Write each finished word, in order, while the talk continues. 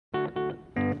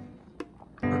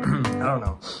I don't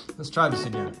know. Let's try this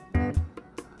again.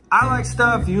 I like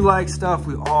stuff, you like stuff,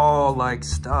 we all like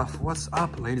stuff. What's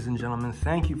up, ladies and gentlemen?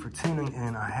 Thank you for tuning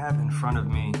in. I have in front of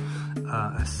me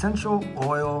essential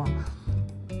oil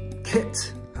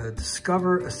kit, a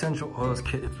Discover Essential Oils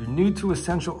kit. If you're new to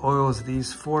essential oils,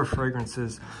 these 4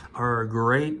 fragrances are a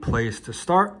great place to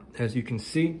start. As you can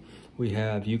see, we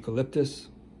have eucalyptus,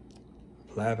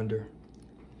 lavender,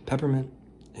 peppermint,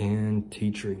 and tea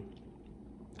tree.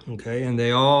 Okay, and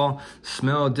they all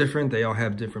smell different. They all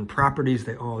have different properties.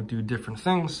 They all do different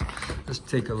things. Let's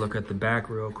take a look at the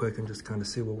back real quick and just kind of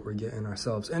see what we're getting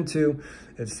ourselves into.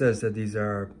 It says that these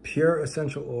are pure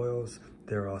essential oils.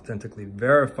 They're authentically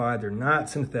verified. They're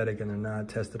not synthetic and they're not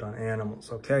tested on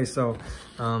animals. Okay, so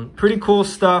pretty cool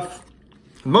stuff.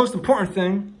 The most important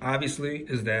thing, obviously,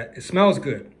 is that it smells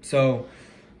good. So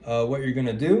what you're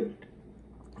gonna do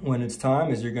when it's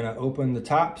time is you're gonna open the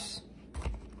tops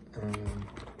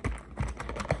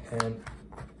and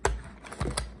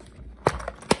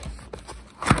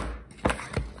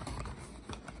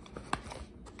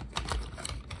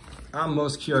I'm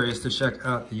most curious to check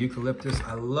out the eucalyptus.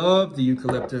 I love the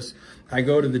eucalyptus. I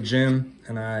go to the gym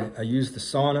and I use the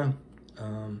sauna.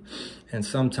 And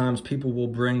sometimes people will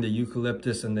bring the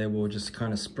eucalyptus and they will just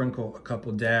kind of sprinkle a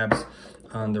couple dabs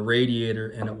on the radiator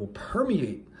and it will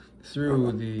permeate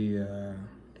through the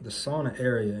sauna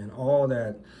area, and all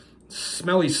that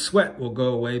smelly sweat will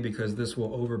go away because this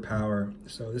will overpower.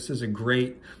 So this is a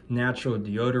great natural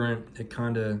deodorant. It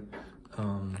kind of,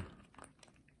 I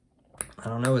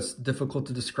don't know, it's difficult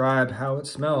to describe how it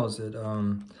smells. I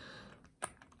don't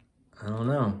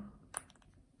know.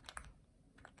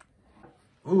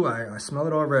 Ooh, I smell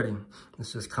it already.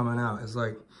 It's just coming out. It's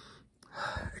like,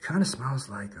 it kind of smells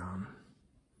like,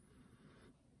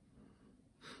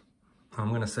 I'm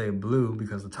going to say blue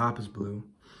because the top is blue.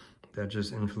 That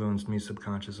just influenced me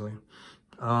subconsciously.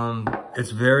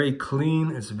 It's very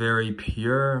clean. It's very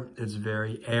pure. It's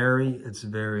very airy. It's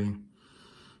very,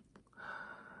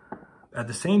 at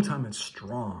the same time, it's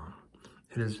strong.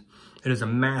 It is a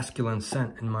masculine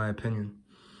scent, in my opinion.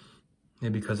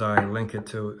 Maybe because I link it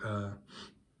to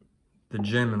the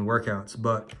gym and workouts,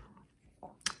 but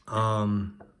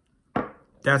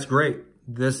that's great.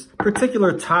 This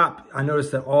particular top, I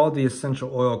noticed that all the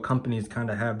essential oil companies kind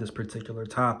of have this particular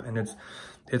top, and it's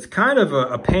kind of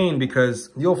a pain because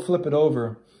you'll flip it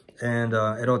over and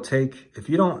it'll take, if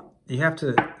you don't, you have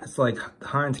to, it's like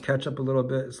Heinz ketchup a little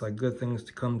bit. It's like good things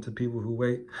to come to people who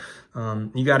wait.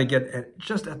 You got to get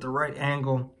just at the right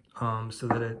angle so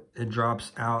that it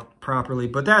drops out properly.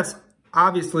 But that's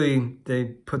obviously, they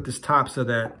put this top so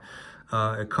that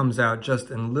it comes out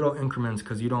just in little increments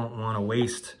because you don't want to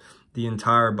waste the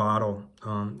entire bottle.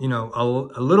 You know,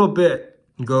 a little bit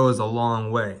goes a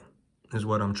long way is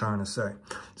what I'm trying to say.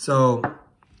 So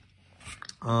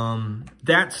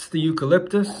that's the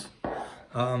eucalyptus.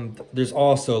 There's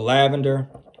also lavender.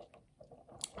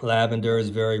 Lavender is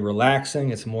very relaxing.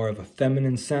 It's more of a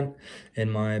feminine scent,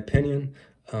 in my opinion.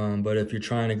 But if you're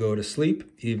trying to go to sleep,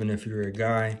 even if you're a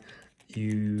guy,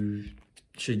 you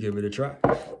should give it a try.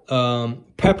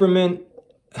 Peppermint.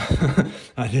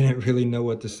 I didn't really know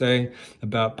what to say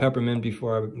about peppermint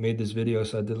before I made this video,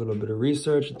 so I did a little bit of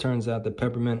research. It turns out that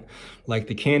peppermint, like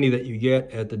the candy that you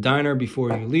get at the diner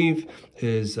before you leave,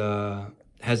 has a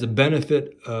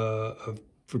benefit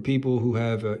for people who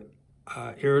have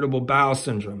irritable bowel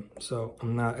syndrome. So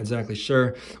I'm not exactly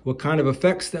sure what kind of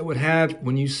effects that would have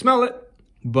when you smell it,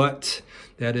 but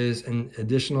that is an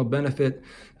additional benefit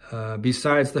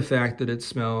besides the fact that it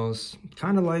smells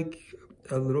kind of like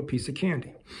a little piece of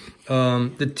candy.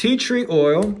 The tea tree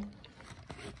oil,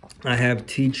 I have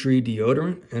tea tree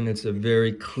deodorant, and it's a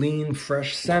very clean,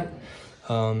 fresh scent.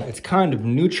 It's kind of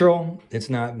neutral. It's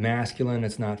not masculine.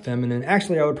 It's not feminine.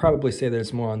 Actually, I would probably say that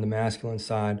it's more on the masculine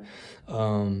side.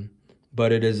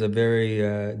 But it is a very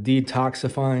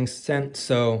detoxifying scent.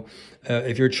 So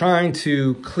if you're trying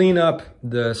to clean up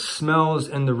the smells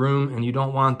in the room and you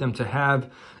don't want them to have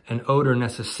an odor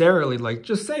necessarily, like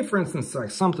just say, for instance, like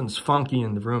something's funky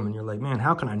in the room and you're like, man,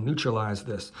 how can I neutralize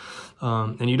this?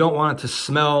 And you don't want it to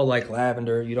smell like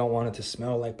lavender. You don't want it to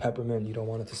smell like peppermint. You don't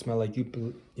want it to smell like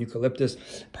eucalyptus.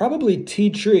 Probably tea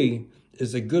tree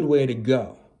is a good way to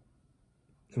go.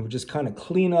 It would just kind of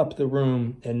clean up the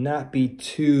room and not be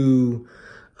too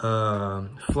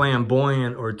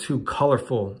flamboyant or too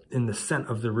colorful in the scent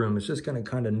of the room. It's just going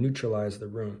to kind of neutralize the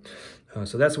room.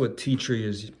 So that's what tea tree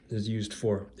is used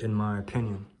for, in my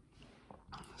opinion.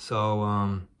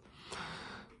 So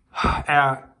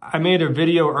I made a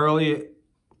video early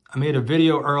I made a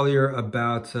video earlier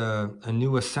about a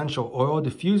new essential oil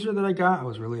diffuser that I got. I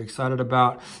was really excited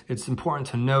about. It's important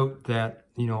to note that,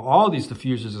 you know, all these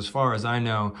diffusers, as far as I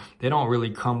know, they don't really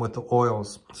come with the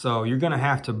oils. So you're going to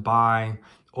have to buy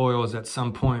oils at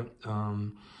some point,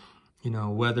 you know,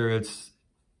 whether it's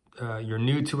you're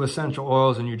new to essential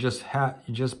oils and you just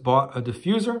bought a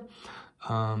diffuser,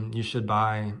 you should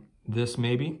buy this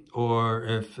maybe, or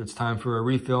if it's time for a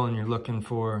refill and you're looking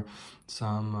for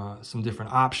some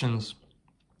different options,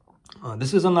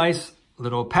 this is a nice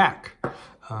little pack.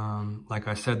 Like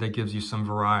I said, that gives you some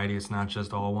variety. It's not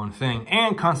just all one thing,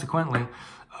 and consequently,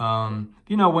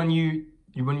 you know, when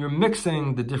you're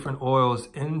mixing the different oils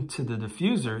into the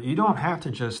diffuser, you don't have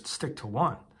to just stick to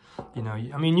one. You know,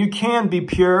 I mean, you can be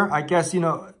pure, I guess, you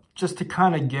know, just to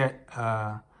kind of get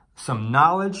some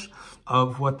knowledge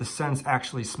of what the scents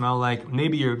actually smell like.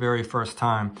 Maybe your very first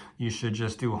time, you should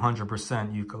just do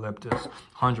 100% eucalyptus,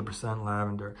 100%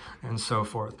 lavender, and so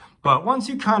forth. But once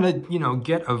you kind of, you know,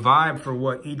 get a vibe for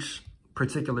what each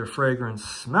particular fragrance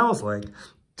smells like,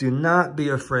 do not be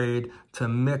afraid to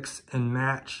mix and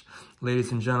match.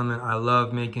 Ladies and gentlemen, I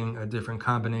love making a different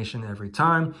combination every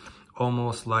time,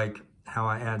 almost like how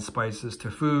I add spices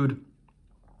to food.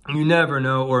 You never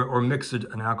know, or mix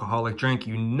an alcoholic drink.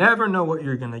 You never know what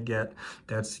you're going to get.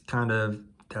 That's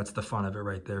the fun of it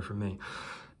right there for me.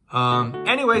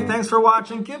 Anyway, thanks for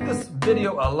watching. Give this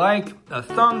video a like, a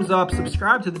thumbs up,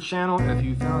 subscribe to the channel if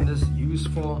you found this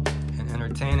useful and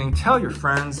entertaining. Tell your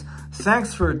friends.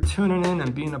 Thanks for tuning in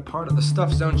and being a part of the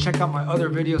Stuff Zone. Check out my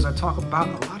other videos. I talk about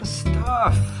a lot of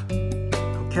stuff.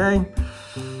 Okay?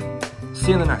 See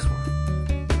you in the next one.